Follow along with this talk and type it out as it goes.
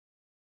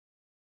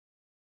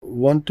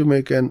Want to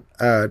make an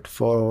ad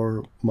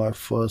for my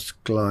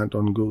first client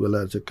on Google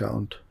Ads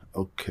account.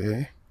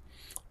 Okay.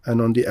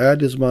 And on the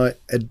ad is my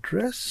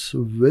address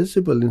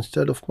visible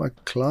instead of my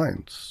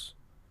clients.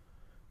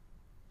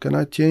 Can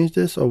I change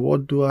this, or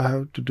what do I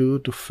have to do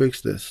to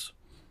fix this?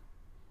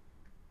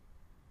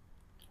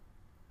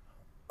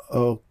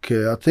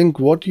 Okay, I think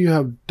what you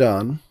have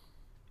done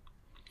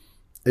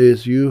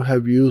is you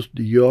have used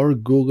your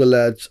Google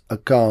Ads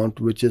account,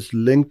 which is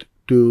linked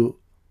to,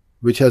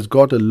 which has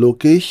got a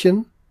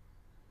location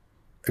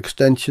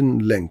extension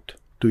linked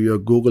to your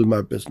Google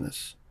My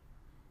Business,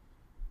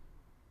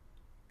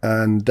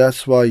 and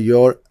that's why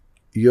your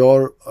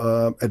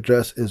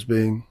address is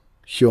being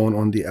shown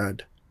on the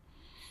ad.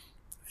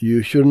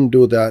 You shouldn't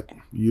do that.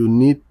 You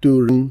need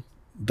to run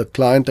the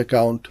client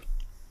account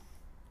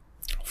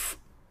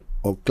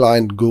or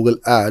client Google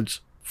Ads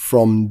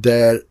from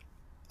their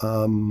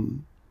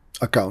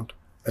account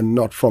and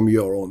not from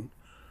your own.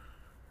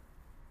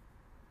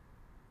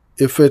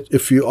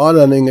 If you are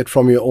running it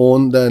from your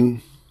own,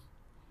 then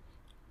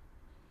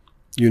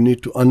you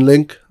need to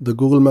unlink the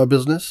Google My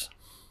Business.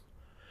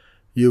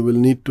 You will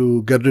need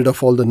to get rid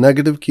of all the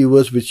negative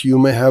keywords which you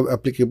may have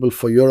applicable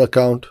for your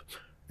account.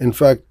 In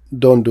fact,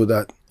 don't do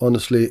that.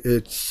 Honestly,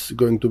 it's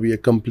going to be a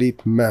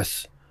complete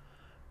mess.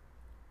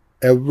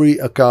 Every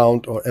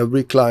account or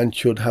every client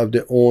should have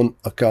their own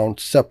account,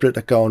 separate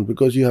account,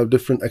 because you have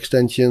different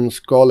extensions,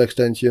 call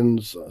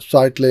extensions,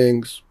 site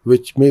links,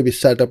 which may be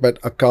set up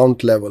at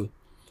account level.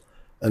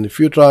 And if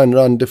you try and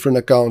run different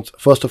accounts,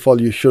 first of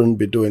all, you shouldn't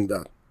be doing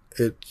that.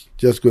 It's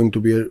just going to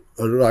be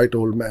a right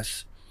old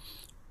mess.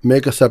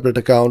 Make a separate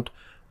account,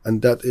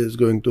 and that is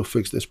going to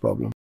fix this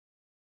problem.